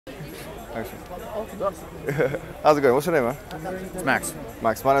Thanks. How's it going? What's your name, man? It's Max.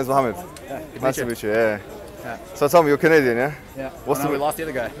 Max. My name's Mohammed. Yeah, Nice to meet you. Yeah. Yeah. So tell me, you're Canadian, yeah? Yeah. We lost the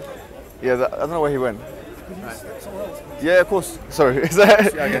other guy. Yeah, I don't know where he went. Right. Yeah, of course. Sorry. Sorry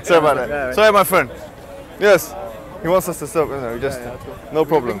about that. Yeah, right. Sorry, my friend. Yes. He wants us to stop. Just cool. no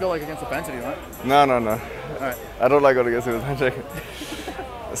problem. We can go like against the fence if you want. No. All right. I don't like going against the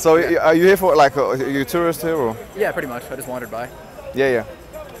fence. So are you here for like? Are you a tourist here or? Yeah, pretty much. I just wandered by. Yeah.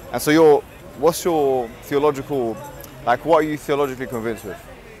 And so what's your theological, like what are you theologically convinced with?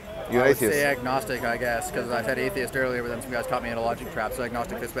 You're an atheist? I would say agnostic, I guess, because I said atheist earlier, but then some guys caught me in a logic trap, so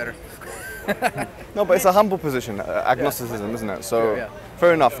agnostic fits better. No, but it's a humble position, agnosticism, isn't it? So, yeah.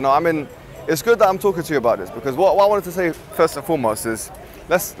 Fair enough. No, I mean, it's good that I'm talking to you about this, because what I wanted to say first and foremost is,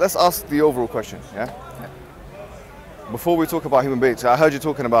 let's ask the overall question, yeah? Before we talk about human beings, I heard you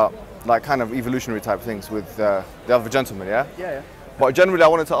talking about like kind of evolutionary type things with the other gentleman, yeah? Yeah. But generally, I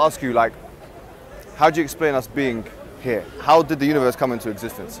wanted to ask you, like, how do you explain us being here? How did the universe come into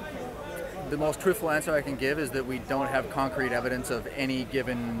existence? The most truthful answer I can give is that we don't have concrete evidence of any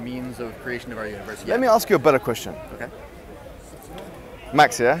given means of creation of our universe yet. Let me ask you a better question. Okay.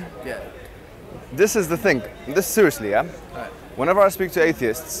 Max, yeah? Yeah. This is the thing. This seriously, yeah? All right. Whenever I speak to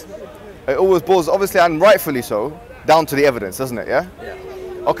atheists, it always boils, obviously, and rightfully so, down to the evidence, doesn't it, yeah? Yeah.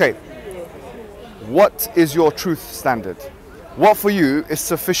 Okay. What is your truth standard? What for you is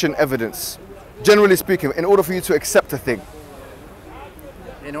sufficient evidence, generally speaking, in order for you to accept a thing?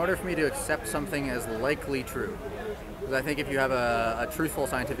 In order for me to accept something as likely true, because I think if you have a truthful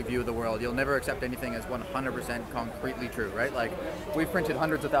scientific view of the world, you'll never accept anything as 100% concretely true, right? Like, we've printed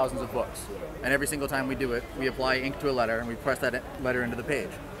hundreds of thousands of books, and every single time we do it, we apply ink to a letter, and we press that letter into the page.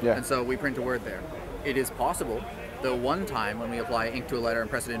 Yeah. And so we print a word there. It is possible that one time when we apply ink to a letter and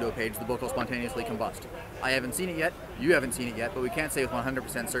press it into a page, the book will spontaneously combust. I haven't seen it yet, you haven't seen it yet, but we can't say with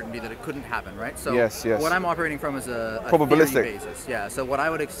 100% certainty that it couldn't happen, right? So yes. what I'm operating from is a probabilistic theory basis. Yeah, so what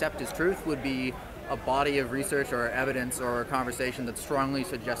I would accept as truth would be a body of research or evidence or a conversation that strongly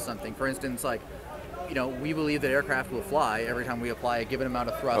suggests something. For instance, like, you know, we believe that aircraft will fly every time we apply a given amount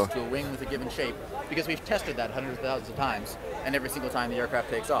of thrust to a wing with a given shape, because we've tested that hundreds of thousands of times, and every single time the aircraft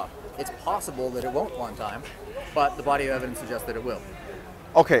takes off. It's possible that it won't one time, but the body of evidence suggests that it will.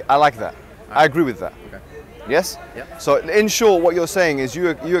 Okay, I like that. Right. I agree with that. Okay. Yes? Yeah. So in short, what you're saying is you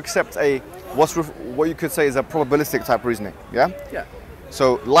accept what you could say is a probabilistic type reasoning, yeah? Yeah.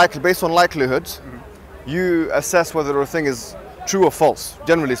 So based on likelihoods, you assess whether a thing is true or false,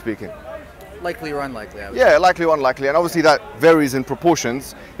 generally speaking. Likely or unlikely, I would Yeah, likely or unlikely, and obviously that varies in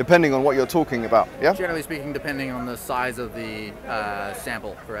proportions depending on what you're talking about, yeah? Generally speaking, depending on the size of the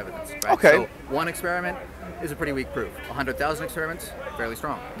sample for evidence, right? Okay. So one experiment is a pretty weak proof. 100,000 experiments, fairly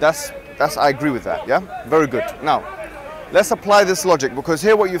strong. That's I agree with that, yeah? Very good. Now, let's apply this logic, because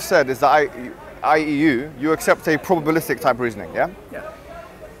here what you've said is that you accept a probabilistic type reasoning, yeah? Yeah.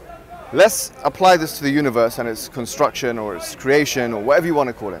 Let's apply this to the universe and its construction or its creation or whatever you want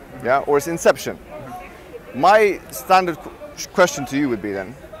to call it, yeah? Or its inception. My standard question to you would be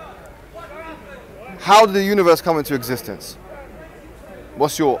then, how did the universe come into existence?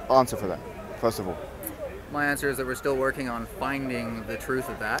 What's your answer for that, first of all? My answer is that we're still working on finding the truth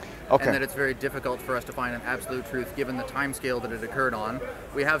of that, okay. And that it's very difficult for us to find an absolute truth given the time scale that it occurred on.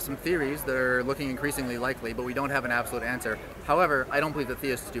 We have some theories that are looking increasingly likely, but we don't have an absolute answer. However, I don't believe that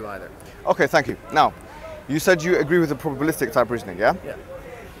theists do either. Okay, thank you. Now, you said you agree with the probabilistic type reasoning, yeah? Yeah.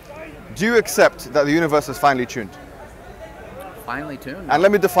 Do you accept that the universe is finely tuned? Finely tuned? And let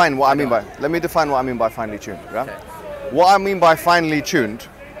me define what I mean by finely tuned, yeah? Okay. What I mean by finely tuned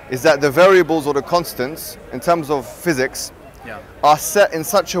is that the variables or the constants in terms of physics are set in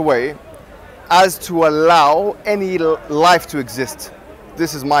such a way as to allow any life to exist.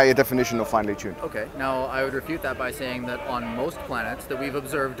 This is my definition of finely tuned. Okay, now I would refute that by saying that on most planets that we've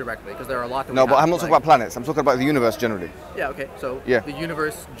observed directly, because there are a lot that No, but I'm not talking about planets, I'm talking about the universe generally. Yeah, okay, so the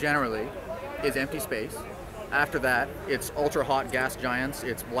universe generally is empty space. After that, it's ultra hot gas giants,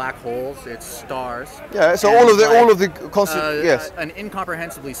 it's black holes, it's stars. Yeah, so all of the constant, yes. An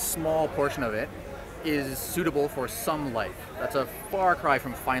incomprehensibly small portion of it is suitable for some life. That's a far cry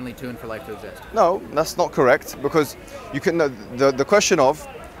from finely tuned for life to exist. No, that's not correct, because you can the question of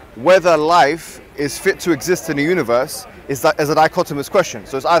whether life is fit to exist in the universe is a dichotomous question.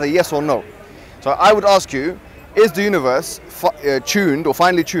 So it's either yes or no. So I would ask you, is the universe tuned or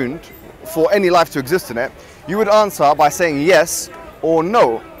finely tuned for any life to exist in it? You would answer by saying yes or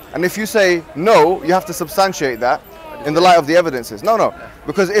no. And if you say no, you have to substantiate that in the light of the evidences. No.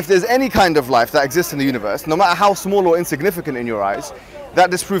 Because if there's any kind of life that exists in the universe, no matter how small or insignificant in your eyes, that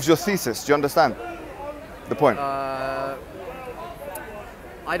disproves your thesis. Do you understand the point?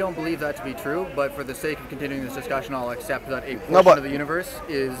 I don't believe that to be true, but for the sake of continuing this discussion, I'll accept that a portion of the universe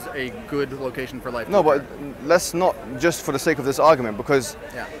is a good location for life. No, but let's not just for the sake of this argument, because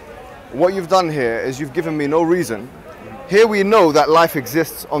what you've done here is you've given me no reason. Here we know that life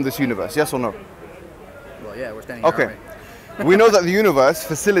exists on this universe, yes or no? Well, yeah, we're standing here, aren't we? We know that the universe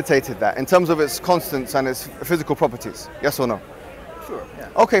facilitated that in terms of its constants and its physical properties, yes or no? Sure, yeah.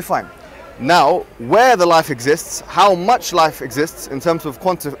 Okay, fine. Now, where the life exists, how much life exists in terms of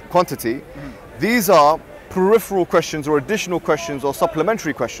quantity, these are peripheral questions or additional questions or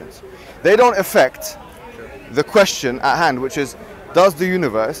supplementary questions. They don't affect the question at hand, which is, does the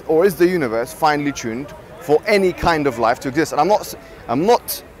universe or is the universe finely tuned for any kind of life to exist? And I'm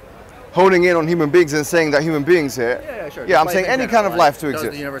not honing in on human beings and saying that human beings here. Yeah, sure. Yeah, I'm saying any kind of life to exist.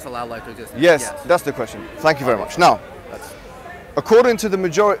 Does the universe allow life to exist? Yes, that's the question. Thank you very much. Now, according to the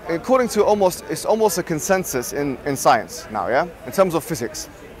majority, it's almost a consensus in science now, yeah, in terms of physics,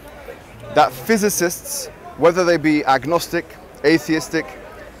 that physicists, whether they be agnostic, atheistic,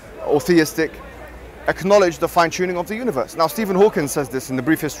 or theistic, acknowledge the fine-tuning of the universe. Now, Stephen Hawking says this in The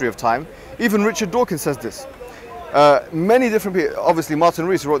Brief History of Time. Even Richard Dawkins says this. Many different people, obviously Martin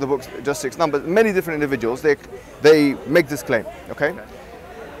Rees, who wrote the book Just 6 Numbers, many different individuals, they make this claim, okay?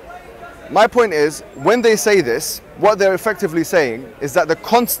 My point is, when they say this, what they're effectively saying is that the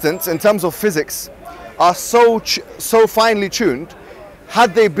constants in terms of physics are so finely tuned,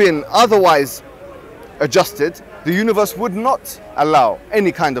 had they been otherwise adjusted, the universe would not allow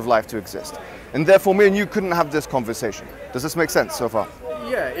any kind of life to exist. And therefore, me and you couldn't have this conversation. Does this make sense so far?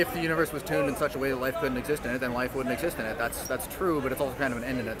 Yeah, if the universe was tuned in such a way that life couldn't exist in it, then life wouldn't exist in it. That's true, but it's also kind of an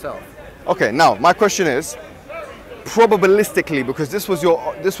end in itself. Okay, now, my question is, probabilistically, because this was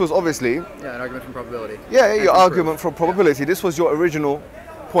obviously... Yeah, an argument from probability. Yeah, your argument from probability. This was your original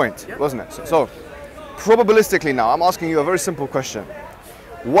point, wasn't it? So, probabilistically now, I'm asking you a very simple question.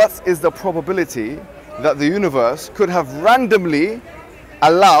 What is the probability that the universe could have randomly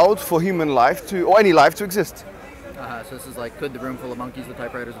allowed for human life to, or any life to exist? So this is like, could the room full of monkeys with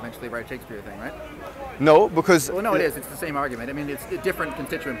typewriters eventually write Shakespeare thing, right? No, because... Well, no, it is. It's the same argument. I mean, it's different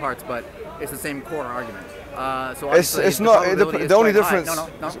constituent parts, but it's the same core argument. So it's not the only difference. No.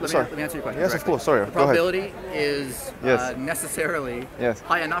 Let me answer your question. Yes, of course. Sorry. The probability is necessarily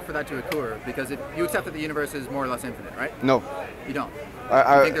high enough for that to occur, because if you accept that the universe is more or less infinite, right? No. You don't.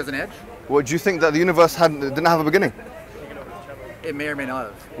 You think there's an edge? Well, do you think that the universe didn't have a beginning? It may or may not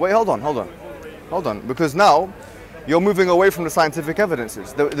have. Wait, hold on. Because now you're moving away from the scientific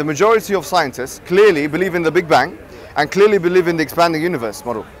evidences. The majority of scientists clearly believe in the Big Bang and clearly believe in the expanding universe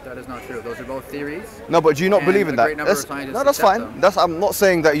model. That is not true. Those are both theories. No, but do you not believe in that? No, that's fine. I'm not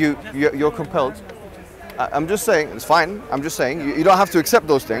saying that you're compelled. I'm just saying it's fine. I'm just saying you don't have to accept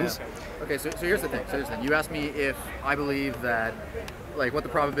those things. Yeah. Okay, so here's the thing. You asked me if I believe that, like, what the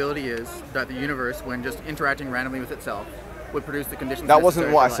probability is that the universe, when just interacting randomly with itself, would produce the conditions. That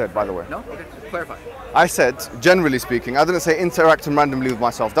wasn't what I said, by the way. No? Okay, clarify. I said, generally speaking, I didn't say interacting randomly with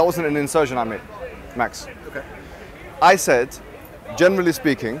myself. That wasn't an insertion I made, Max. Okay. I said, generally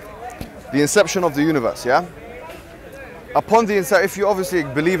speaking, the inception of the universe, yeah? Upon the inception, if you obviously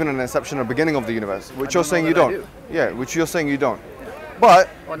believe in an inception or beginning of the universe, which you're saying you don't. Yeah, which you're saying you don't. But...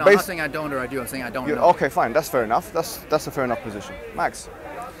 Well, no, I'm not saying I don't or I do, I'm saying I don't know. Okay, fine, that's fair enough. That's a fair enough position. Max,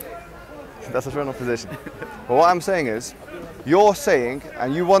 that's a fair enough position. But what I'm saying is, you're saying,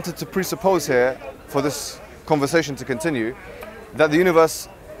 and you wanted to presuppose here, for this conversation to continue, that the universe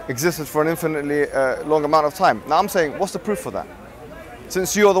existed for an infinitely long amount of time. Now I'm saying, what's the proof for that?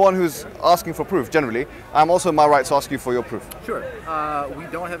 Since you're the one who's asking for proof, generally, I'm also in my right to ask you for your proof. Sure. We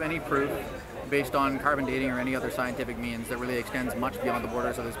don't have any proof based on carbon dating or any other scientific means that really extends much beyond the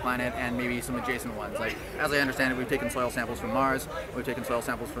borders of this planet and maybe some adjacent ones. Like, as I understand it, we've taken soil samples from Mars, we've taken soil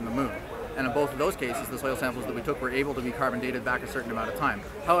samples from the Moon. And in both of those cases, the soil samples that we took were able to be carbon dated back a certain amount of time.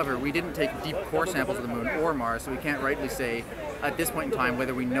 However, we didn't take deep core samples of the Moon or Mars, so we can't rightly say at this point in time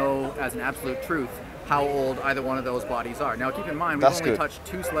whether we know as an absolute truth how old either one of those bodies are. Now, keep in mind, we've only touched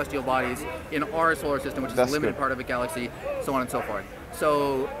 2 celestial bodies in our solar system, which is a limited part of a galaxy, so on and so forth.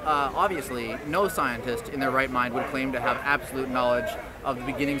 So, obviously, no scientist in their right mind would claim to have absolute knowledge of the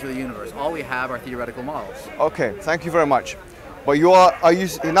beginnings of the universe. All we have are theoretical models. Okay, thank you very much. But you're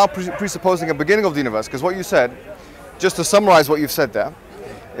now presupposing a beginning of the universe, because what you said, just to summarize what you've said there,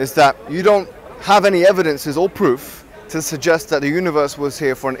 is that you don't have any evidences or proof to suggest that the universe was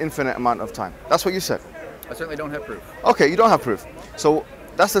here for an infinite amount of time. That's what you said. I certainly don't have proof. Okay, you don't have proof. So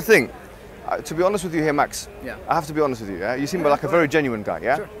that's the thing. To be honest with you here, Max, I have to be honest with you. Yeah? You seem like a very genuine guy,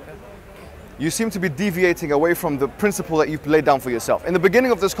 yeah? Sure. You seem to be deviating away from the principle that you've laid down for yourself. In the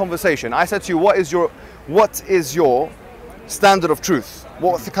beginning of this conversation, I said to you, what is your standard of truth,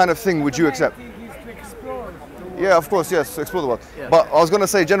 what kind of thing would you accept? Yeah, of course, yes, to explore the world. Yeah. But I was going to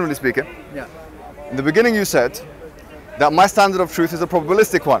say, generally speaking, Yeah. in the beginning you said that my standard of truth is a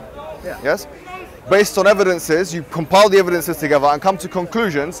probabilistic one. Yeah. Yes? Based on evidences, you compile the evidences together and come to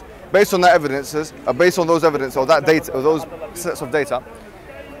conclusions based on that evidences, based on those evidence or that data, or those sets of data,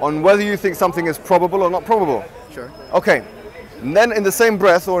 on whether you think something is probable or not probable. Sure. Okay. And then in the same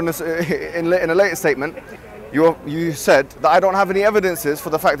breath, or in a later statement, you said that I don't have any evidences for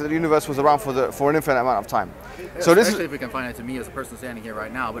the fact that the universe was around for an infinite amount of time. Yeah, so especially if we confine it to me as a person standing here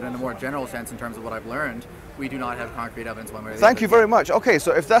right now, but in a more general sense, in terms of what I've learned, we do not have concrete evidence one way or the other. Thank you very much. Okay,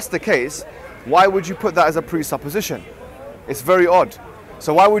 so if that's the case, why would you put that as a presupposition? It's very odd.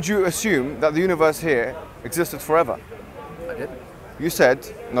 So why would you assume that the universe here existed forever? I did. You said,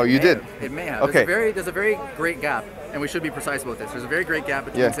 no, you did. It may have. Okay. There's a very great gap, and we should be precise about this. There's a very great gap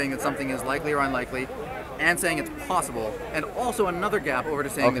between saying that something is likely or unlikely and saying it's possible, and also another gap over to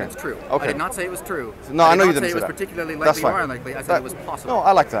saying that it's true. Okay. I did not say it was true. No, I know you didn't say say it was that. particularly That's likely or fine. unlikely. I said it was possible. No,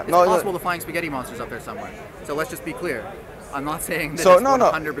 I like that. It's No, possible the flying spaghetti monster's up there somewhere. So let's just be clear. I'm not saying that So it's no.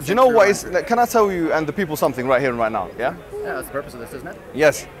 100% Do you know true what or is? untrue. Can I tell you and the people something right here and right now? Yeah. Yeah, that's the purpose of this, isn't it?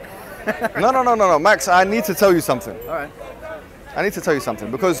 Yes. No, Max. I need to tell you something. All right. I need to tell you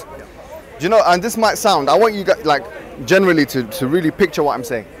something because, you know, and this might sound. I want you guys, like, generally to really picture what I'm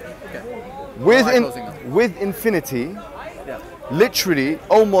saying. Okay. With infinity, Yeah. literally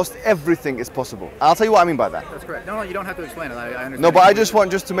almost everything is possible. I'll tell you what I mean by that. That's correct. No, you don't have to explain it. I understand. No, but I just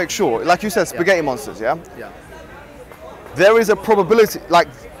want to make sure, like you said, spaghetti monsters. Yeah. Yeah. There is a probability. Like,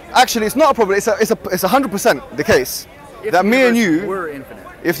 actually, it's not a probability. It's 100% the case If that the me and universe you, were infinite.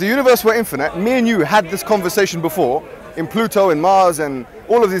 if the universe were infinite, me and you had this conversation before in Pluto and Mars and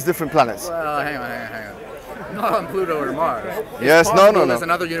all of these different planets. Well, hang on. Not on Pluto or Mars. It's Yes, possible no. There's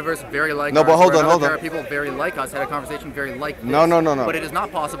another universe very like No, ours, but hold where on, another hold pair on. of people very like us had a conversation very like this. No. But it is not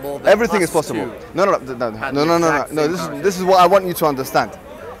possible that Everything us is possible. two No. had the exact No. same This is what I want you to understand.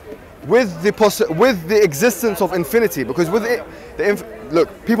 With the existence of infinity, because with it, look,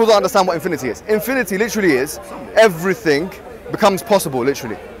 people don't understand what infinity is. Infinity literally is everything becomes possible,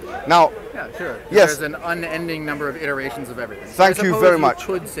 literally. Now, Yeah, sure. Yes. There's an unending number of iterations of everything. Thank I you suppose very much.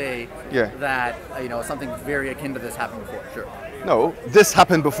 You could say that something very akin to this happened before. Sure. no, this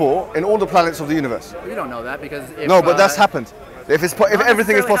happened before in all the planets of the universe. We don't know that because if, No, but that's happened. If not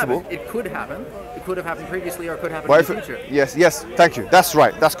everything is necessarily possible. happened. It could happen. It could have happened previously, or it could happen Well, in the future. yes, thank you. That's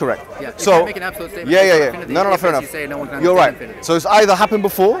right. That's correct. Yeah, you So, can't make an absolute statement yeah. about infinity No, if, fair as enough. you say, no one can You're right. understand infinity. So it's either happened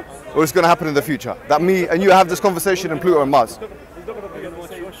before or it's going to happen in the future. That me and you have this conversation in Pluto and Mars.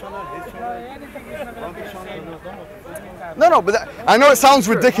 No, but I know it sounds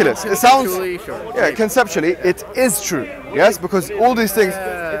ridiculous. It sounds, Conceptually, sure. yeah, conceptually, it is true. Yes, because all these things.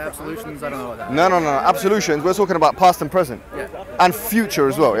 Absolutions, I don't know what that. No. Absolutions. We're talking about past and present, Yeah. and future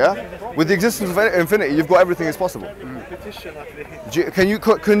as well. Yeah. With the existence of infinity, you've got everything is possible. Can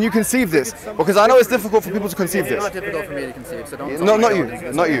you conceive this? Because I know it's difficult for people to conceive It's this. not difficult for me to conceive, so don't. No, not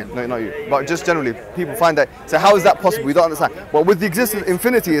you. But just generally, people find that. So how is that possible? You don't understand. But with the existence,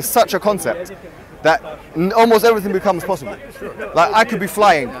 infinity is such a concept that almost everything becomes possible. Like I could be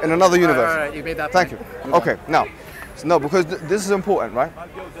flying in another universe. All right, you made that Thank you. point. Okay, now, no, because this is important, right?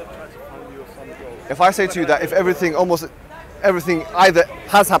 If I say to you that if almost everything either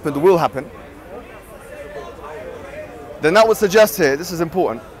has happened or will happen, then that would suggest here, this is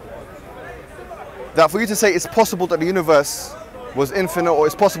important, that for you to say it's possible that the universe was infinite or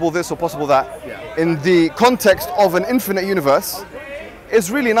it's possible this or possible that, in the context of an infinite universe, is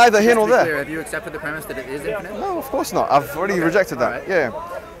really neither here nor Just to be there. clear, have you accepted the premise that it is infinite? No, of course not. I've already rejected that. Alright.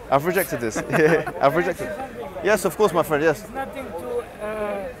 Yeah, I've rejected this. I've rejected it. Yes, of course, my friend, yes. There's nothing to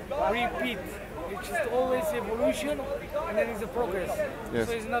repeat. It's just always evolution, and then it's a progress. Yes.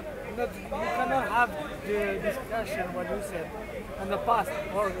 So it's not you cannot have the discussion what you said in the past,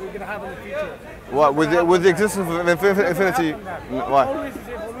 or we're gonna have in the future. What, with the existence of infinity, why? Always is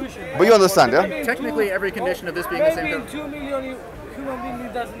evolution. But you understand, yeah? Technically, every condition of this being the same. Maybe in 2 million human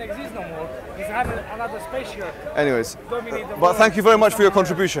beings doesn't exist no more. It's having another spaceship. Anyways, Dominate the but world. thank you very much for your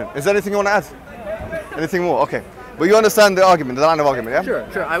contribution. Is there anything you want to add? Anything more? Okay. But you understand the argument, the line of argument, yeah?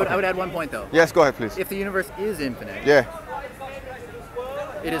 Sure. I would add one point though. Yes, go ahead, please. If the universe is infinite, Yeah.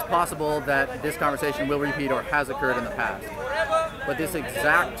 it is possible that this conversation will repeat or has occurred in the past. But this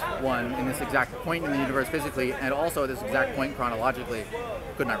exact one, in this exact point in the universe physically, and also this exact point chronologically,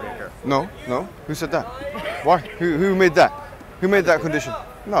 could not reoccur. No. Who said that? Why? Who made that? Who made that condition?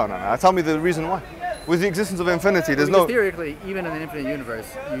 No. Tell me the reason why. With the existence of infinity, there's Because no. theoretically, even in an infinite universe,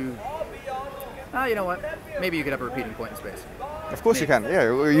 you know what? Maybe you could have a repeating point in space. Of course you can. Yeah,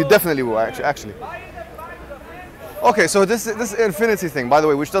 you definitely will. Actually. Okay, so this infinity thing, by the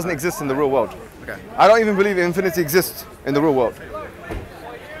way, which doesn't exist in the real world. Okay. I don't even believe infinity exists in the real world.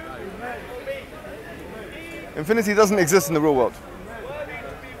 Infinity doesn't exist in the real world.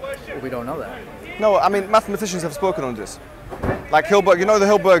 We don't know that. No, I mean, mathematicians have spoken on this. Like Hilbert, you know the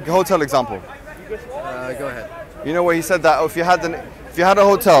Hilbert hotel example? Go ahead. You know where he said that if you had a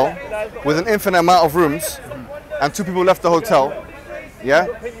hotel with an infinite amount of rooms and two people left the hotel, yeah?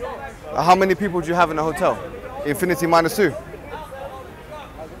 How many people do you have in a hotel? Infinity minus 2.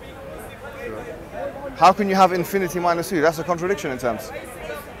 How can you have infinity minus 2? That's a contradiction in terms.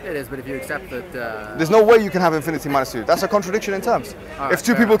 It is, but if you accept that... There's no way you can have infinity minus 2. That's a contradiction in terms. Right, if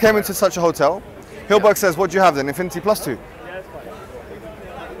two people came into such a hotel, Hilbert says, what do you have then? Infinity plus 2.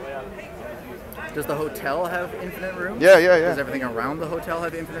 Does the hotel have infinite rooms? Yeah. Does everything around the hotel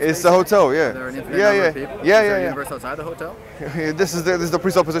have infinite space? It's the hotel, yeah. Are there an infinite number of people? Is there a universe outside the hotel? This is the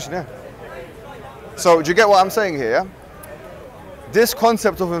presupposition, yeah. So do you get what I'm saying here? Yeah? This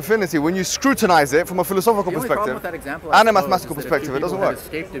concept of infinity, when you scrutinize it from a philosophical perspective with that example, and a mathematical perspective, it doesn't work. If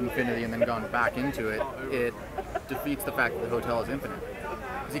escaped infinity and then gone back into it, it defeats the fact that the hotel is infinite.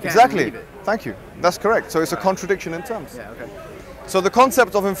 You can't Exactly. leave it. Thank you. That's correct. So it's a contradiction in terms. Yeah. Okay. So the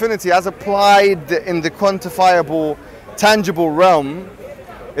concept of infinity as applied in the quantifiable, tangible realm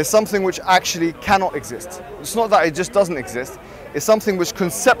is something which actually cannot exist. It's not that it just doesn't exist. It's something which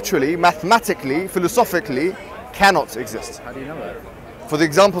conceptually, mathematically, philosophically cannot exist. How do you know that? For the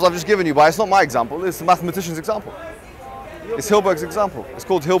examples I've just given you, but it's not my example, it's the mathematician's example. It's Hilberg's example. It's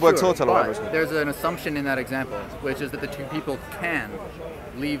called Hilberg's hotel or whatever. There's an assumption in that example, which is that the two people can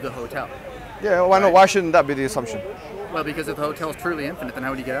leave the hotel. Yeah, why not? Why shouldn't that be the assumption? Well, because if the hotel is truly infinite, then how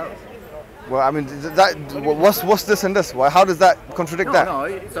would you get out? Well, I mean, what's this and this? Why? How does that contradict that?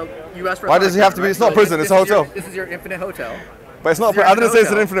 No. So you asked for. Why does he have to be? It's not a prison. It's a hotel. This is your infinite hotel. But it's not. I didn't say it's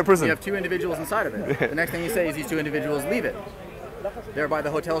an infinite prison. You have two individuals inside of it. The next thing you say is these two individuals leave it. Thereby,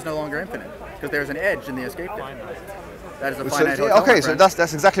 the hotel is no longer infinite because there's an edge in the escape date. That is a finite hotel. Okay, so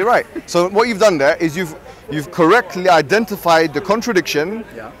that's exactly right. So what you've done there is you've correctly identified the contradiction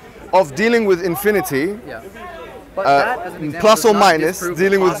of dealing with infinity. Yeah. But that, as an example, plus or does not minus disprove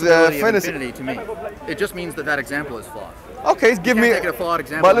dealing the with possibility of infinity. infinity to me. It just means that that example is flawed. Okay, give You me. can't take a flawed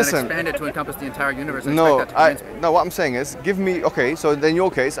example But and listen, expand it to encompass the entire universe and no, expect that to convince me. no. What I'm saying is, give me. Okay, so in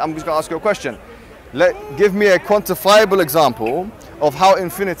your case, I'm just going to ask you a question. Give me a quantifiable example of how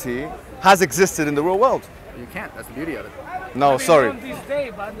infinity has existed in the real world. You can't. That's the beauty of it. No, sorry.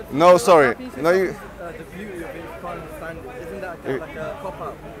 No, sorry. No, you. The beauty of it, you can't understand it. Isn't that kind of like a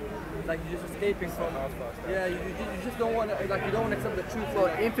cop-out? Like you're just escaping from. Yeah, you just don't want to. Like you don't want to accept the truth. Well,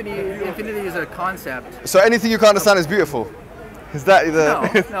 infinity is a concept. So anything you can't understand is beautiful. Is that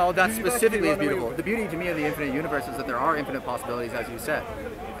the? No, that specifically is beautiful. The beauty to me of the infinite universe is that there are infinite possibilities, as you said.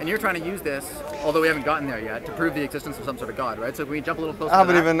 And you're trying to use this, although we haven't gotten there yet, to prove the existence of some sort of God, right? So can we jump a little closer? I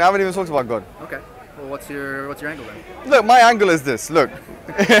haven't even talked about God. Okay. Well, what's your angle then? Look, my angle is this. Look,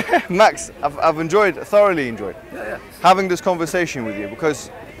 Max, I've thoroughly enjoyed having this conversation with you because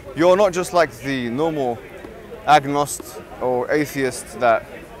you're not just like the normal agnostic or atheist that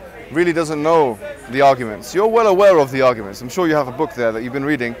really doesn't know the arguments. You're well aware of the arguments. I'm sure you have a book there that you've been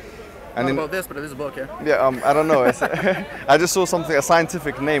reading. And not about this, but it is a book, yeah. Yeah, I don't know. I just saw a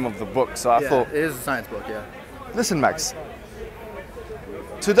scientific name of the book, so I thought. It is a science book, yeah. Listen, Max.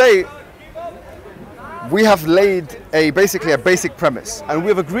 Today, we have laid basically a basic premise, and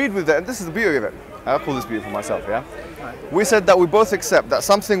we've agreed with that. And this is the beauty of it. I call this beauty for myself, yeah. Right. We said that we both accept that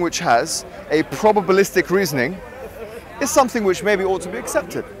something which has a probabilistic reasoning is something which maybe ought to be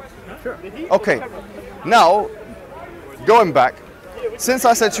accepted. Sure. Okay. Now, going back. Since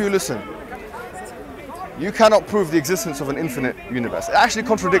I said to you, listen, you cannot prove the existence of an infinite universe. It actually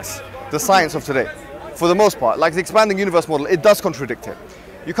contradicts the science of today, for the most part. Like the expanding universe model, it does contradict it.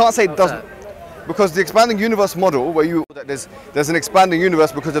 You can't say it doesn't, because the expanding universe model, where there's an expanding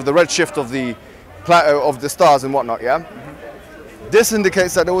universe because of the redshift of the stars and whatnot, yeah? Mm-hmm. This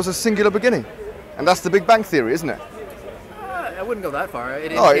indicates that there was a singular beginning, and that's the Big Bang theory, isn't it? I wouldn't go that far.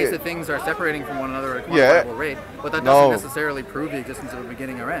 It indicates that things are separating from one another at a quantifiable rate, but that doesn't necessarily prove the existence of a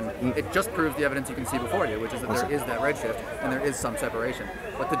beginning or end. It just proves the evidence you can see before you, which is that there is that redshift and there is some separation.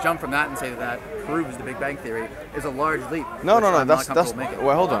 But to jump from that and say that proves the Big Bang theory is a large leap. No, that's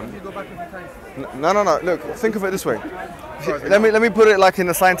well, hold on. No. Look, think of it this way. Let me put it like in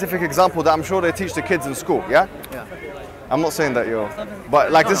a scientific example that I'm sure they teach the kids in school. Yeah. Yeah. I'm not saying that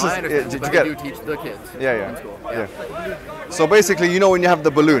but like this is. Did you get? Do teach the kids. In school. Yeah. So basically, you know when you have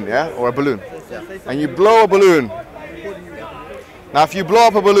the balloon, or a balloon, and you blow a balloon. Now, if you blow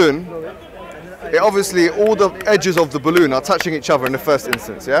up a balloon, obviously all the edges of the balloon are touching each other in the first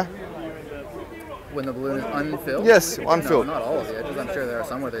instance, yeah? When the balloon is unfilled? Yes, unfilled. No, not all of the edges. I'm sure there are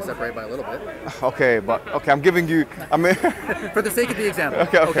some where they separate by a little bit. Okay, I'm giving you. I mean. For the sake of the example.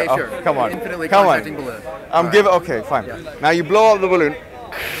 Okay, sure. Come on. Infinitely Come contracting on. balloon. I'm giving. Okay, fine. Yeah. Now you blow up the balloon.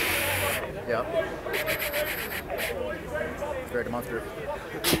 Yep. It's very demonstrative.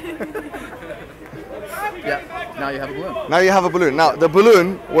 Yeah. Now you have a balloon. Now you have a balloon. Now the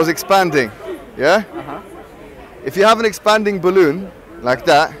balloon was expanding. Yeah. If you have an expanding balloon like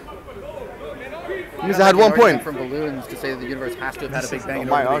that. Means I had 1 point. From balloons to say that the universe has to have had a big bang in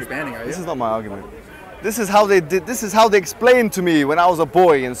order to be expanding, are you? This is not my argument. This is how they did. This is how they explained to me when I was a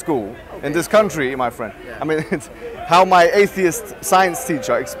boy in school in this country, my friend. Yeah. I mean, it's how my atheist science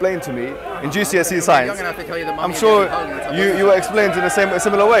teacher explained to me in GCSE science. I'm sure you were explained in a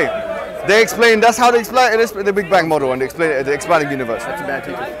similar way. They explained. That's how they explain the Big Bang model and they explain the expanding universe. That's a bad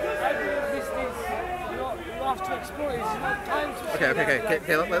teacher.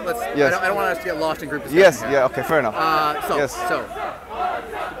 Okay, let's. Yes. I don't want us to get lost in group discussion. Yes, here. yeah, okay, fair enough. Yes.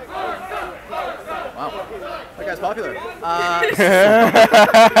 Wow, that guy's popular.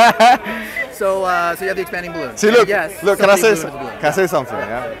 So you have the expanding balloon. See, look, yes, can I say something?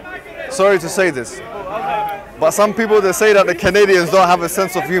 Yeah. Sorry to say this, but some people they say that the Canadians don't have a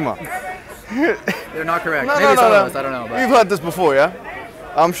sense of humor. They're not correct. No, Maybe no, some no. of us, I don't know. But You've heard this before, yeah?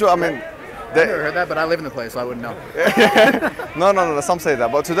 I'm sure. I mean. I've never heard that, but I live in the place, so I wouldn't know. No. Some say that,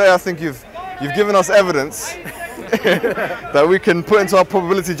 but today I think you've given us evidence that we can put into our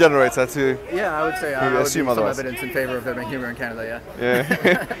probability generator to. Yeah, I would say I would assume give some otherwise. evidence in favor of there being humor in Canada.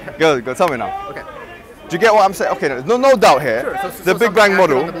 Yeah. Go, tell me now. Okay. Do you get what I'm saying? Okay, no doubt here. Sure. The Big Bang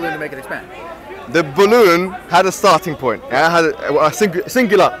model. On the balloon to make it expand. The balloon had a starting point. Yeah, had a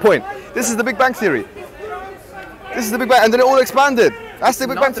singular point. This is the Big Bang theory. This is the Big Bang, and then it all expanded. That's the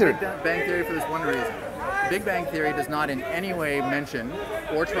Big Bang theory. Big Bang theory for this one reason. The Big Bang theory does not in any way mention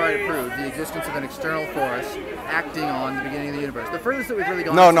or try to prove the existence of an external force acting on the beginning of the universe. The furthest that we've really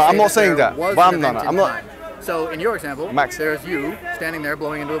gone. No, I'm not saying that. But I'm not. So in your example, Max, there's you standing there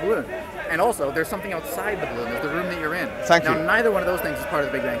blowing into a balloon. And also, there's something outside the balloon. There's the room that you're in. Thank you. Now, neither one of those things is part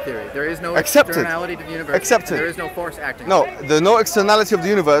of the Big Bang theory. There is no Accepted. externality to the universe. Accepted. There is no force acting. No, the no externality of the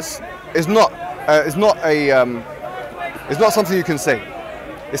universe is not something you can say.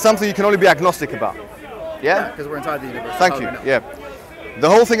 It's something you can only be agnostic about. Yeah? Because we're inside the universe. Thank you. Yeah. The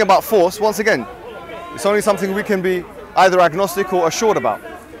whole thing about force, once again, it's only something we can be either agnostic or assured about.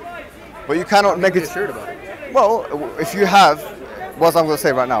 But you cannot be assured about it. Well, if you have, what I'm going to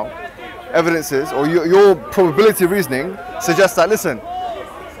say right now, evidences or your probability reasoning suggests that, listen,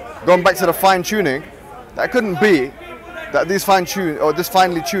 going back to the fine tuning, that couldn't be that this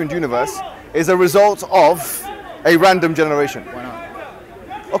finely tuned universe is a result of a random generation. Why not?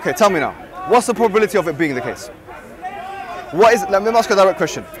 Okay, tell me now. What's the probability of it being the case? Let me ask you a direct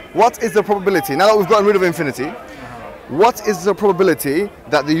question. What is the probability, now that we've gotten rid of infinity, what is the probability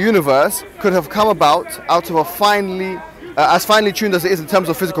that the universe could have come about out of a as finely tuned as it is in terms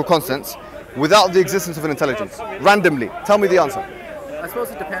of physical constants, without the existence of an intelligence? Randomly. Tell me the answer. I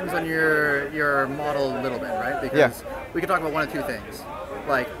suppose it depends on your model a little bit, right? Because we could talk about one of two things.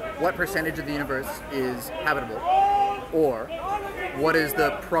 Like, what percentage of the universe is habitable? Or what is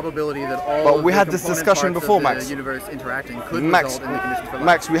the probability that all of the component parts of the universe interacting could result in the conditions for life?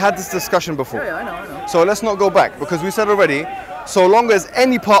 Max, we had this discussion before. Yeah, I know. So let's not go back, because we said already, so long as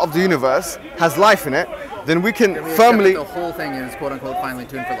any part of the universe has life in it, then we can firmly... The whole thing is quote-unquote finely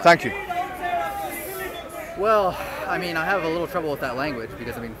tuned for life. Thank you. Well, I mean, I have a little trouble with that language,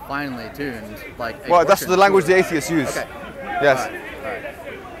 because, I mean, finely tuned, like... Well, that's the language the atheists use. Okay. Yes. All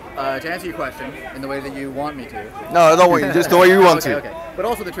right. To answer your question in the way that you want me to. No, I don't want you, just the way you want to. Okay. But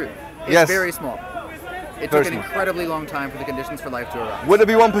also the truth. It's very small. It took an incredibly long time for the conditions for life to arise. Would it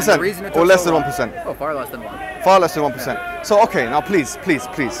be 1% or less than 1%? Oh, far less than 1. Far less than 1%. Yeah. So, okay, now please.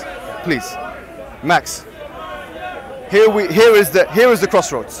 Max, here is the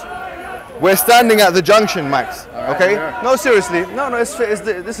crossroads. We're standing at the junction, Max. Right, okay? Sure. No, seriously. No,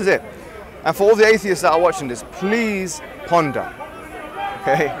 this is it. And for all the atheists that are watching this, please ponder.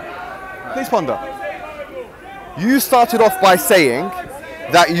 Okay? Please ponder. You started off by saying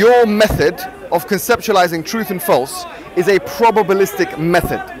that your method of conceptualizing truth and false is a probabilistic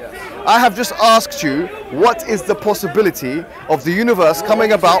method. Yes. I have just asked you, what is the possibility of the universe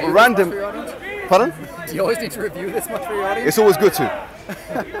coming about random... Pardon? Do you always need to review this much for your audience? It's always good to.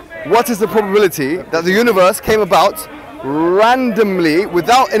 What is the probability that the universe came about randomly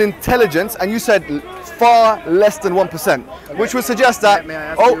without an intelligence, and you said far less than 1%, okay. Which would suggest that... May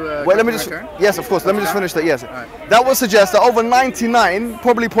I ask you, wait, let me just... Yes, of course, let me just finish that, yes. Right. That would suggest that over 99,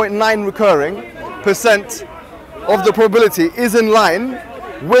 probably 0.9 recurring % of the probability is in line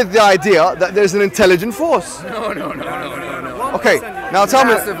with the idea that there's an intelligent force. No. Okay, now tell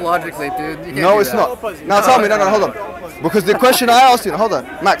me. Massive logic leap, dude. You can't No, do it's that. not. Now tell me, no, hold on. Because the question I asked you, hold on,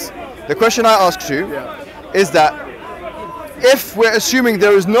 Max. The question I asked you is that if we're assuming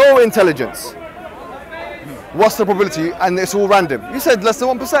there is no intelligence, what's the probability? And it's all random. You said less than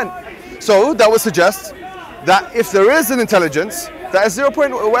 1%. So that would suggest that if there is an intelligence, that is 0.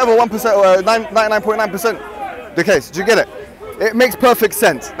 Whatever 1% or 99.9% the case. Do you get it? It makes perfect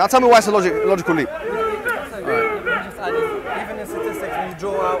sense. Now tell me why it's a logical leap. Even in statistics, when you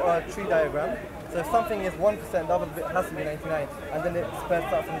draw out a tree diagram, so if something is 1%, the other bit has to be 99, and then it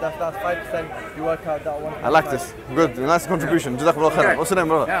spreads out from that 5%, you work out that 1%. I like this. Good. Nice contribution. Jazak Allah Khair. What's your name,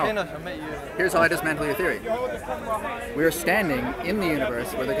 brother? Now, here's how I dismantle your theory. We are standing in the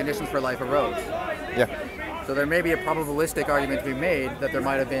universe where the conditions for life arose. Yeah. So there may be a probabilistic argument to be made that there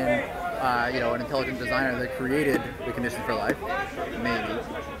might have been, an intelligent designer that created the conditions for life, maybe.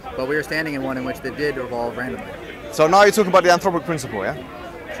 But we are standing in one in which they did evolve randomly. So now you're talking about the anthropic principle, yeah?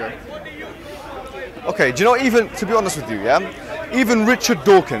 Sure. Okay, do you know, even, to be honest with you, yeah? Even Richard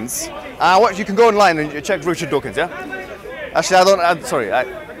Dawkins, you can go online and check Richard Dawkins, yeah? Actually,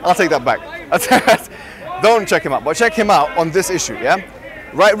 I'll take that back. Don't check him out, but check him out on this issue, yeah?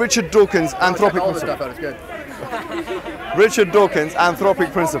 Write Richard Dawkins' anthropic all principle. this stuff out, it's good. Richard Dawkins'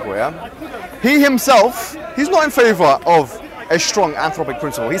 anthropic principle, yeah? He himself, he's not in favor of a strong anthropic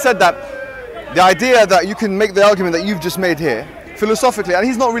principle. He said that the idea that you can make the argument that you've just made here, philosophically, and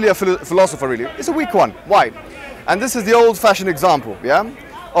he's not really a philosopher really, it's a weak one. Why? And this is the old-fashioned example, yeah?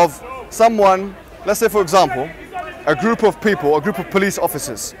 Of someone, let's say for example, a group of people, a group of police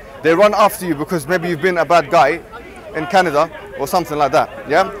officers, they run after you because maybe you've been a bad guy in Canada or something like that,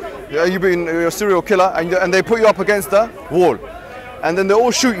 yeah? You're a serial killer and they put you up against the wall. And then they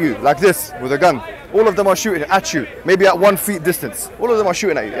all shoot you like this with a gun. All of them are shooting at you, maybe at 1 feet distance. All of them are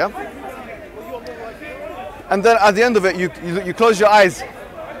shooting at you, yeah? And then at the end of it, you close your eyes.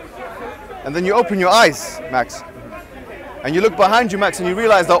 And then you open your eyes, Max. And you look behind you, Max, and you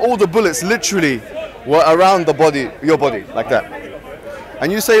realize that all the bullets literally were around your body, like that.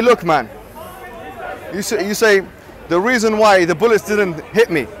 And you say, look, man. You say, the reason why the bullets didn't hit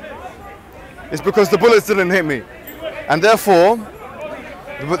me is because the bullets didn't hit me. And therefore,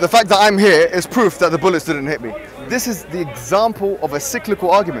 the fact that I'm here is proof that the bullets didn't hit me. This is the example of a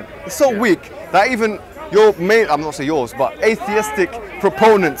cyclical argument. It's so weak that even your main, I'm not saying yours, but atheistic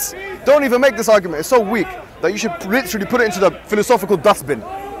proponents don't even make this argument. It's so weak that you should literally put it into the philosophical dustbin.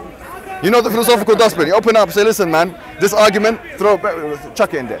 You know the philosophical dustbin. You open up, say, listen, man, this argument,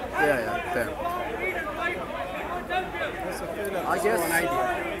 chuck it in there. Yeah, fair. I guess.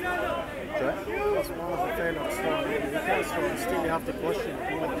 That's one of the failures. You can't throw, still you have to question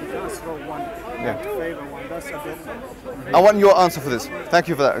it. You can't throw one to favor one. That's a bit. I want your answer for this. Thank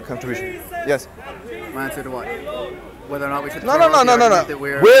you for that contribution. Yes. My answer to what? Whether or not we should. No.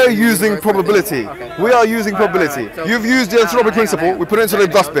 We're using probability. Okay. We are using probability. Right. So, you've used the anthropic principle. We put it into the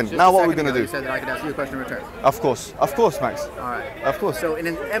dustbin. Now what are we going to do? You said that I could ask you a question in return. Of course, Max. All right. Of course. So in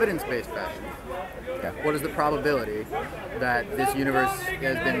an evidence-based fashion, what is the probability that this universe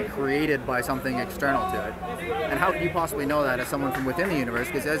has been created by something external to it? And how can you possibly know that as someone from within the universe?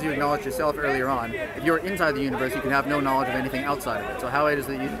 Because as you acknowledged yourself earlier on, if you're inside the universe, you can have no knowledge of anything outside of it. So how is it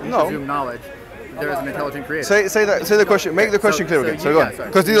that you presume knowledge that there is an intelligent creator? Say the question. Make the question clear again. So go on.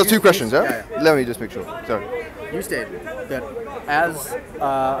 Because these are two questions, yeah? Let me just make sure. Sorry. You stated that as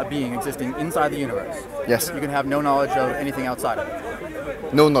a being existing inside the universe, yes, you can have no knowledge of anything outside of it.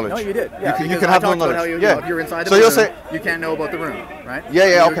 No knowledge. No, you did. Yeah, you can have no knowledge. If you're inside the room, you can't know about the room, right? Yeah,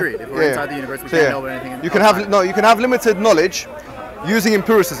 you okay. Agreed. If we're inside the universe, we can't know about anything. You can have limited knowledge using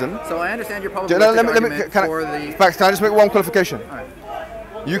empiricism. So I understand your probabilistic Can I just make one qualification? All right.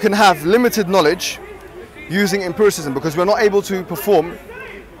 You can have limited knowledge using empiricism because we're not able to perform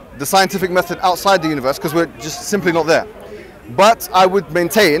the scientific method outside the universe because we're just simply not there. But I would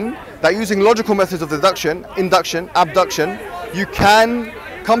maintain that using logical methods of deduction, induction, abduction, you can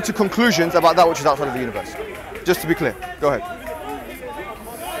come to conclusions about that which is outside of the universe. Just to be clear. Go ahead.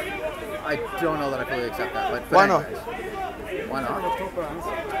 I don't know that I fully accept that. But why not? Why not?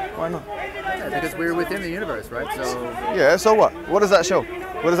 Why not? Yeah, because we're within the universe, right? So. Yeah. So what? What does that show?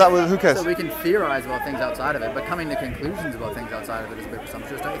 What does that? Who cares? So we can theorize about things outside of it, but coming to conclusions about things outside of it is a bit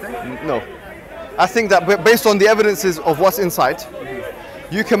presumptuous, don't you think? No. I think that based on the evidences of what's inside,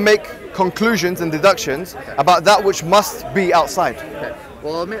 you can make conclusions and deductions about that which must be outside. Okay.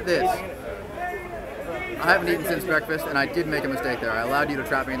 Well, I'll admit this. I haven't eaten since breakfast, and I did make a mistake there. I allowed you to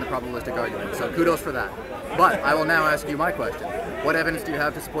trap me in the probabilistic argument, so kudos for that. But I will now ask you my question. What evidence do you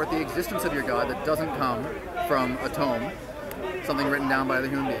have to support the existence of your God that doesn't come from a tome something written down by other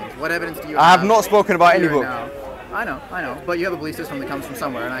human beings. What evidence do you I have not spoken about any here book. now? I know, but you have a belief system that comes from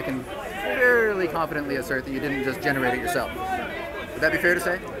somewhere, and I can fairly confidently assert that you didn't just generate it yourself. Would that be fair to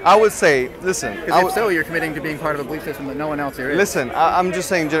say? I would say, listen. Because if so, you're committing to being part of a belief system that no one else here is. Listen, I'm just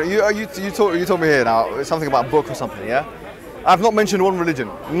saying, you told me here now something about a book or something, yeah? I've not mentioned one religion,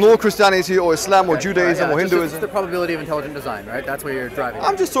 nor Christianity or Islam or Judaism or Hinduism. It's the probability of intelligent design, right? That's where you're driving.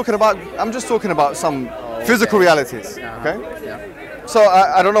 I'm just talking about some physical realities, okay? Yeah. So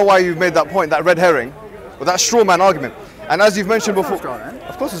I don't know why you've made that point, that red herring, or that straw man argument. And as you've mentioned before, Straw man.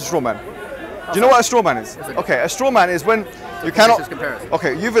 of course it's a straw man. Do you know what a straw man is? Okay, a straw man is when you cannot.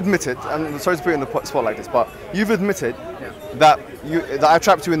 Okay, you've admitted, and sorry to put you in the spot like this, but you've admitted that I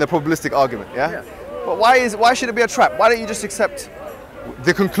trapped you in the probabilistic argument, yeah? But why should it be a trap? Why don't you just accept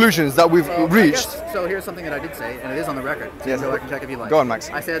the conclusions that we've reached? So here's something that I did say, and it is on the record. So Yes. I can check if you like. Go on, Max.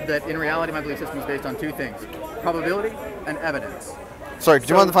 I said that in reality, my belief system is based on two things: probability and evidence. Sorry, do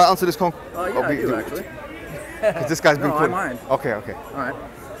you mind if I answer this Yeah, I do actually. Because this guy's been No, I calling. mind. Okay. All right.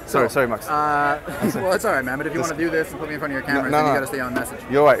 Sorry, Max. Well, it's all right, man. But if you want to do this and put me in front of your camera, then you got to stay on message.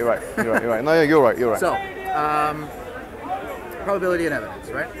 You're right. No, yeah, you're right. So, probability and evidence,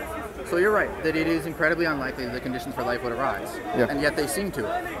 right? So you're right that it is incredibly unlikely that the conditions for life would arise, and yet they seem to.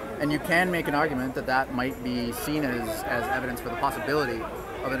 And you can make an argument that that might be seen as evidence for the possibility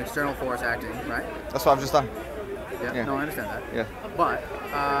of an external force acting, right? That's what I've just done. Yeah. No, I understand that. Yeah. But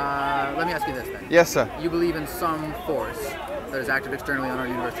let me ask you this then. Yes, sir. You believe in some force that is acted externally on our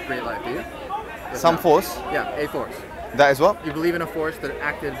universe to create life, do you? Some force. Yeah, a force. That is what? You believe in a force that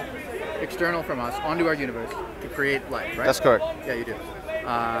acted external from us onto our universe to create life, right? That's correct. Yeah, you do.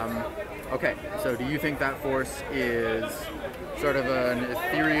 Okay, so do you think that force is sort of an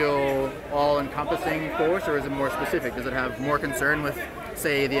ethereal, all-encompassing force, or is it more specific? Does it have more concern with,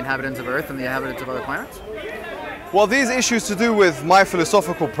 say, the inhabitants of Earth than the inhabitants of other planets? Well, these issues to do with my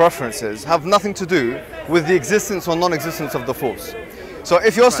philosophical preferences have nothing to do with the existence or non-existence of the force. So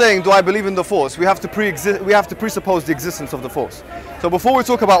if you're saying, do I believe in the force, we have to presuppose the existence of the force. So before we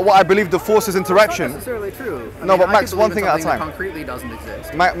talk about what I believe the force's interaction... That's not necessarily true. No, but Max, one thing at a time. That concretely doesn't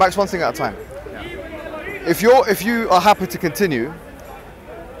exist. Max, one thing at a time. Yeah. If you are happy to continue,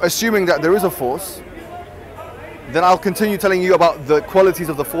 assuming that there is a force, then I'll continue telling you about the qualities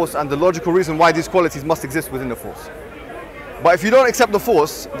of the force and the logical reason why these qualities must exist within the force. But if you don't accept the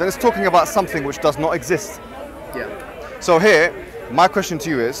force, then it's talking about something which does not exist. Yeah. So here, my question to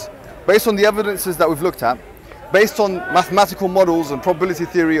you is, based on the evidences that we've looked at, based on mathematical models and probability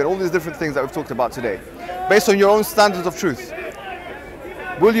theory and all these different things that we've talked about today, based on your own standards of truth,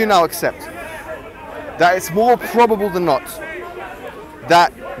 will you now accept that it's more probable than not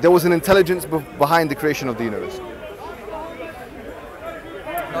that there was an intelligence behind the creation of the universe?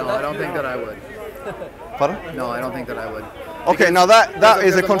 No, I don't think that I would. Pardon? No, I don't think that I would. Okay, now that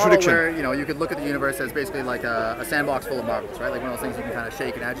is a contradiction. Where, you could look at the universe as basically like a sandbox full of marbles, right? Like one of those things you can kind of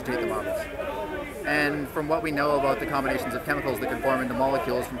shake and agitate the marbles. And from what we know about the combinations of chemicals that can form into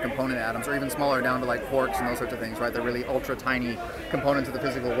molecules from component atoms, or even smaller down to like quarks and those sorts of things, right? They're really ultra tiny components of the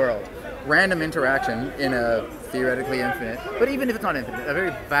physical world. Random interaction in a theoretically infinite, but even if it's not infinite, a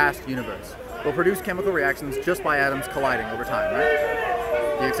very vast universe will produce chemical reactions just by atoms colliding over time,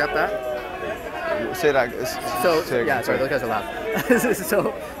 right? Do you accept that? Say that. Sorry, those guys are loud.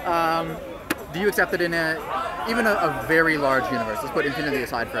 So, do you accept that in even a very large universe, let's put infinity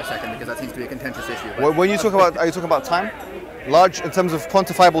aside for a second because that seems to be a contentious issue. When you talk about, are you talking about time? Large in terms of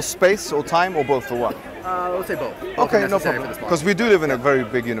quantifiable space or time, or both, or what? Let's say both. Okay, no problem. Because we do live in a very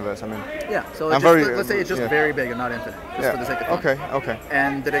big universe. I mean. Yeah. So let's say it's just very big and not infinite, just for the sake of fun. Okay.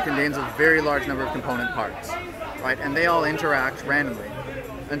 And that it contains a very large number of component parts, right? And they all interact randomly.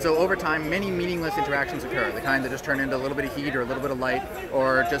 And so over time, many meaningless interactions occur, the kind that just turn into a little bit of heat or a little bit of light,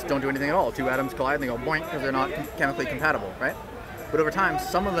 or just don't do anything at all. Two atoms collide and they go boink because they're not chemically compatible, right? But over time,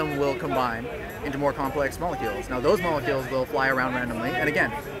 some of them will combine into more complex molecules. Now those molecules will fly around randomly, and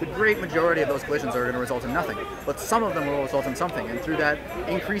again, the great majority of those collisions are going to result in nothing, but some of them will result in something, and through that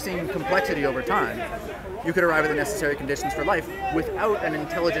increasing complexity over time, you could arrive at the necessary conditions for life without an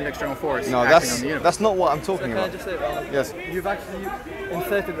intelligent external force acting on the universe. That's not what I'm talking about. Can I just say, yes. You've actually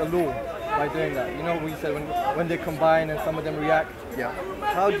inserted a law by doing that. You know, when you said when they combine and some of them react. Yeah.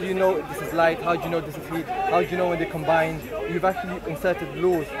 How do you know this is light? How do you know this is heat? How do you know when they combine? You've actually inserted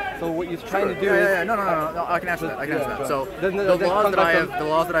laws. So what you're trying to do is... No, I can answer that. Right. So the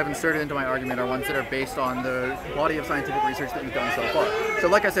laws that I've inserted into my argument are ones that are based on the body of scientific research that we've done so far. So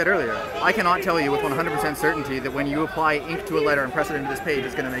like I said earlier, I cannot tell you with 100% certainty that when you apply ink to a letter and press it into this page,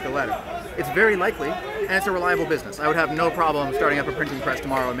 it's going to make a letter. It's very likely and it's a reliable business. I would have no problem starting up a printing press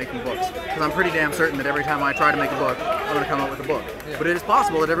tomorrow and making books, because I'm pretty damn certain that every time I try to make a book, I'm going to come up with a book. Yeah. But it is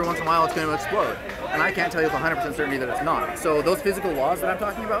possible that every once in a while it's going to explode, and I can't tell you with 100% certainty that it's not. So those physical laws that I'm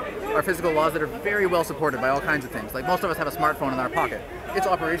talking about are physical laws that are very well supported by all kinds of things. Like most of us have a smartphone in our pocket. Its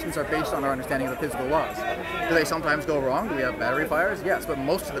operations are based on our understanding of the physical laws. Do they sometimes go wrong? Do we have battery fires? Yes, but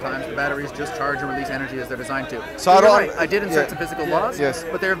most of the times the batteries just charge and release energy as they're designed to. So I did insert some physical laws,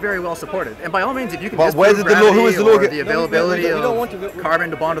 but they're very well supported. And by all means, if you can disprove gravity or the availability of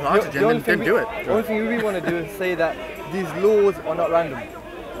carbon to bond with oxygen, then do it. The only thing we really want to do is say that these laws are not random.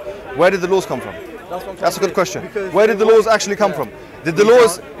 Where did the laws come from? That's a good question. Where did the laws actually come from? Did the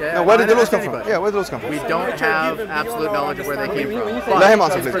laws? No, where did the laws come from? Yeah, where did the laws come from? We don't have absolute knowledge of where they came from. Let him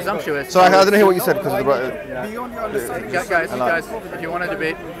answer, please. Presumptuous. Sorry, I didn't hear what you said because of the. Guys, if you want to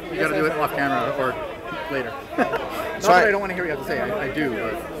debate, you got to do it off camera or later. Not that I don't want to hear what you have to say. I do.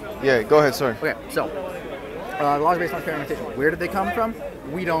 But... Yeah, go ahead. Sorry. Okay, so laws based on experimentation. Where did they come from?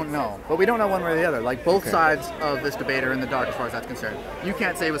 We don't know, but we don't know one way or the other. Like both sides of this debate are in the dark as far as that's concerned. You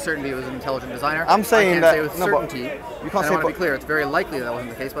can't say with certainty it was an intelligent designer. I'm saying I can't that say with certainty. You can't say. I want to be clear. It's very likely that wasn't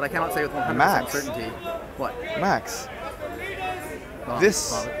the case, but I cannot say with 100% certainty. What? Max.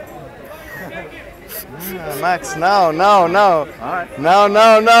 This. Max, no. All right. No.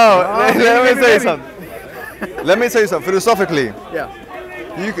 Let me tell you something. Let me tell you something. Philosophically. Yeah.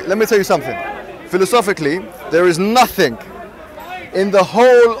 Let me tell you something. Philosophically, there is nothing in the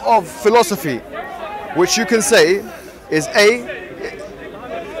whole of philosophy which you can say is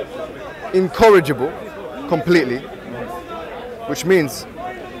incorrigible completely, which means,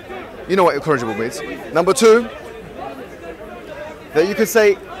 you know what incorrigible means. Number two, that you could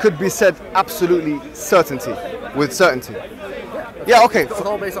say could be said absolutely with certainty. Yeah, okay. It's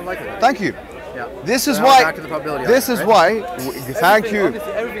all based on likelihood. Thank you. Yeah. This is why. Back to the probability this is why. Thank you.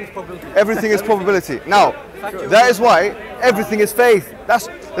 Everything is probability. Now, that is why everything is faith. That's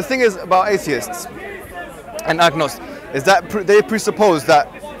the thing is about atheists and agnostics is that they presuppose that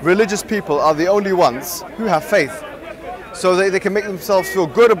religious people are the only ones who have faith, so they can make themselves feel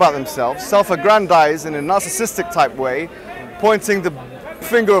good about themselves, self-aggrandize in a narcissistic type way, pointing the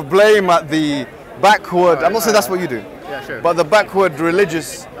finger of blame at the backward. I'm not saying that's what you do. Yeah, sure. But the backward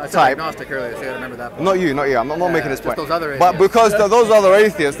religious type. Agnostic earlier, so you gotta remember that point. Not you. I'm not making this point. Those other but because those other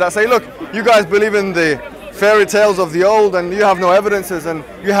atheists that say, look, you guys believe in the fairy tales of the old and you have no evidences and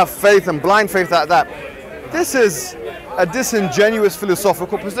you have faith and blind faith at that. This is a disingenuous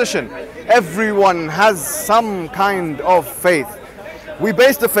philosophical position. Everyone has some kind of faith. We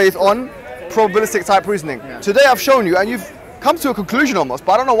base the faith on probabilistic type reasoning. Yeah. Today I've shown you, and you've come to a conclusion almost,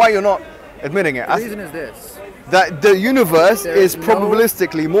 but I don't know why you're not admitting it. The reason is this. That the universe is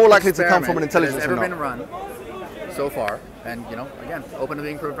probabilistically more likely to come from an intelligence that has ever been run so far, and again, open to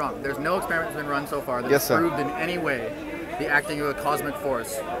being proved wrong. There's no experiment that's been run so far that has proved in any way the acting of a cosmic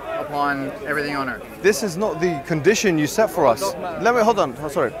force upon everything on Earth. This is not the condition you set for us. Hold on.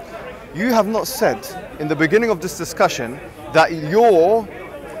 Sorry. You have not said in the beginning of this discussion that your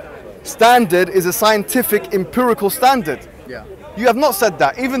standard is a scientific empirical standard. Yeah. You have not said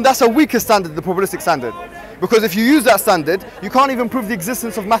that. Even that's a weaker standard, the probabilistic standard. Because if you use that standard, you can't even prove the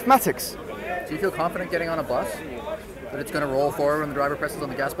existence of mathematics. Do you feel confident getting on a bus? That it's going to roll forward when the driver presses on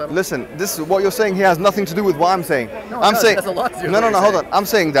the gas pedal? Listen, this is what you're saying here has nothing to do with what I'm saying. No, I'm saying, it has a lot to do with No, hold on. I'm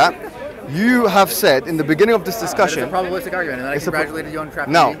saying that you have said in the beginning of this discussion... It's a probabilistic argument, and I congratulated you on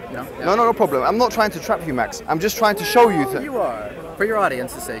trapping me. No. No problem. I'm not trying to trap you, Max. I'm just trying to show you that... You are. For your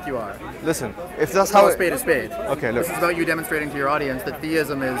audience's sake, you are. Listen, if that's how... A spade is spade. Okay, look. This is about you demonstrating to your audience that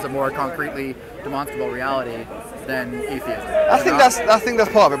theism is a more concretely demonstrable reality than atheism. I think that's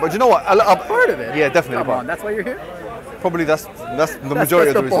part of it, but you know what? Part of it? Yeah, definitely. Come on, that's why you're here? Probably that's the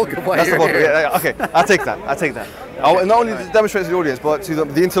majority of the reason. That's the bulk. Yeah, okay, I'll take that. I'll not only demonstrate to the audience, but to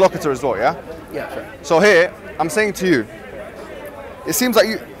the interlocutor as well, yeah? Yeah, sure. So here, I'm saying to you, it seems like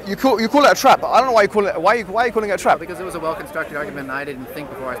you call it a trap. I don't know why you call it. Why are you calling it a trap? Because it was a well-constructed argument, and I didn't think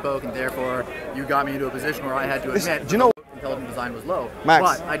before I spoke, and therefore you got me into a position where I had to admit intelligent design was low.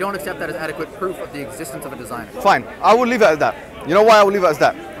 Max, but I don't accept that as adequate proof of the existence of a designer. Fine, I will leave it as that. You know why I will leave it as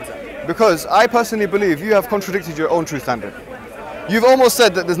that? What's that? Because I personally believe you have contradicted your own truth standard. You've almost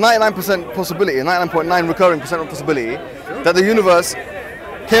said that there's 99% possibility, 99.9 recurring percent of possibility, that the universe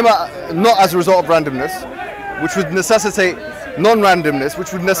came out not as a result of randomness, which would necessitate non-randomness,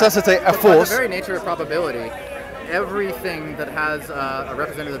 which would necessitate a force. By the very nature of probability, everything that has a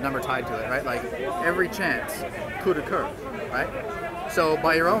representative number tied to it, right? Like every chance could occur, right? So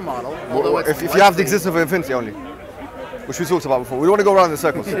by your own model, although if you have the existence of infinity only. which we talked about before. We don't want to go around in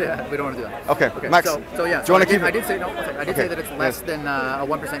circles. Yeah, we don't want to do that. Okay, Max. So yeah. Do you want to keep? I did say no. I did say that it's less than a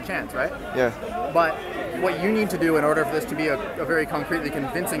 1% chance, right? Yeah. But what you need to do in order for this to be a very concretely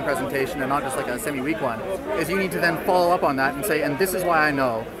convincing presentation and not just like a semi-weak one, is you need to then follow up on that and say, and this is why I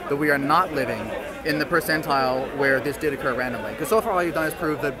know that we are not living in the percentile where this did occur randomly. Because so far all you've done is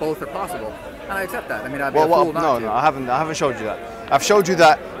prove that both are possible, and I accept that. I mean, I'd be a fool not to. No, I haven't showed you that. I've showed you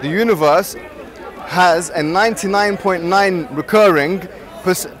that the universe has a 99.9 recurring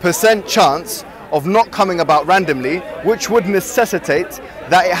percent chance of not coming about randomly, which would necessitate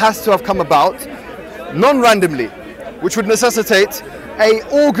that it has to have come about non-randomly, which would necessitate a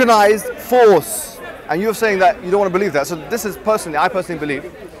organized force. And you're saying that you don't want to believe that. So this is I personally believe,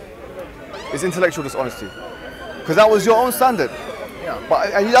 is intellectual dishonesty, because that was your own standard. Yeah.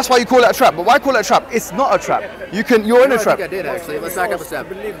 And that's why you call it a trap. But why call it a trap? It's not a trap. You're in a trap. I think I did actually. Let's back up a step. I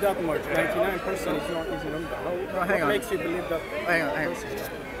believe that much. 99% is not a number. No, hang on. What makes you believe that? Hang on. Just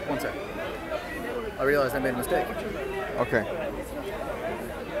 1 sec. I realized I made a mistake. Okay.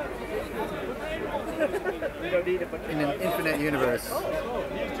 In an infinite universe. Fine.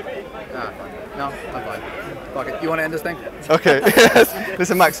 No, I'm fine. Fuck it. You want to end this thing? Okay. Yes.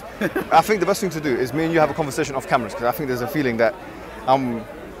 Listen, Max. I think the best thing to do is me and you have a conversation off cameras, because I think there's a feeling that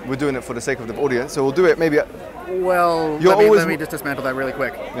we're doing it for the sake of the audience. So we'll do it maybe. Well, let me just dismantle that really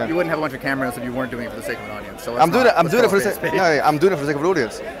quick. Yeah. You wouldn't have a bunch of cameras if you weren't doing it for the sake of an audience. So I'm doing it for the sake. I'm doing it for the sake of the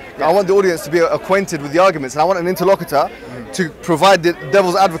audience. Yeah. I want the audience to be acquainted with the arguments, and I want an interlocutor to provide the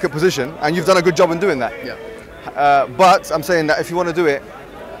devil's advocate position. And you've done a good job in doing that. Yeah. But I'm saying that if you want to do it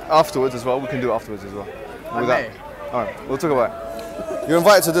afterwards as well, we can do it afterwards as well. I may. All right, we'll talk about it. You're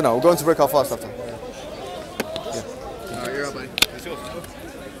invited to dinner. We're going to break our fast after. All right, you're up, buddy. It's yours.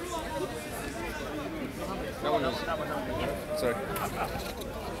 Sorry.